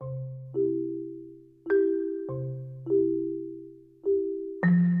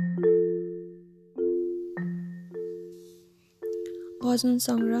भजन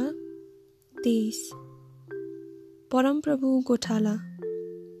सङ्ग्रह 23। परमप्रभु गोठाला।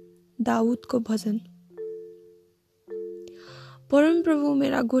 दाउदको भजन। परमप्रभु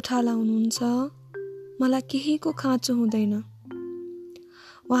मेरा गोठाला हुनुहुन्छ, मलाई केहीको खाँचो हुँदैन।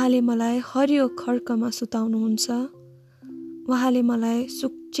 उहाँले मलाई हरियो खर्कमा सुताउनुहुन्छ, उहाँले मलाई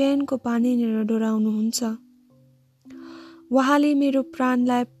सुखचैनको पानीनिर डोराउनुहुन्छ। उहाँले मेरो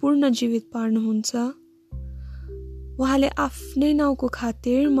प्राणलाई पूर्ण जीवित पार्नुहुन्छ। उहाँले आफ्नै नाउँको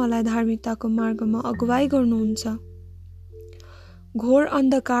खातिर मलाई धार्मिकताको मार्गमा अगुवाई गर्नुहुन्छ। घोर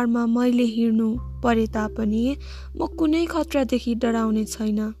अन्धकारमा मैले हिँड्नु परे तापनि म कुनै खतरादेखि डराउने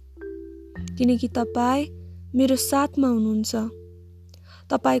छैन, किनकि तपाईँ मेरो साथमा हुनुहुन्छ।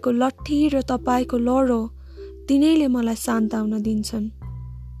 तपाईँको लट्ठी र तपाईँको लौरो तिनैले मलाई सान्त्वना दिन्छन्।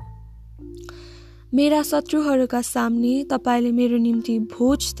 मेरा शत्रुहरूका सामने तपाईँले मेरो निम्ति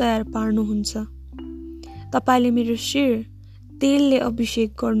भोज तयार पार्नुहुन्छ। तपाईँले मेरो शिर तेलले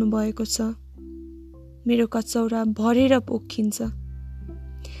अभिषेक गर्नुभएको छ। मेरो कचौरा भरेर पोखिन्छ।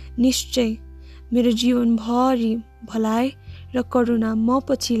 निश्चय मेरो जीवनभरि भलाइ र करुणा म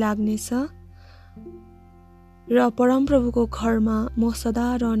पछि लाग्नेछ र परमप्रभुको घरमा म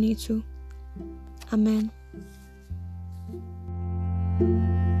सदा रहनेछु। आमेन।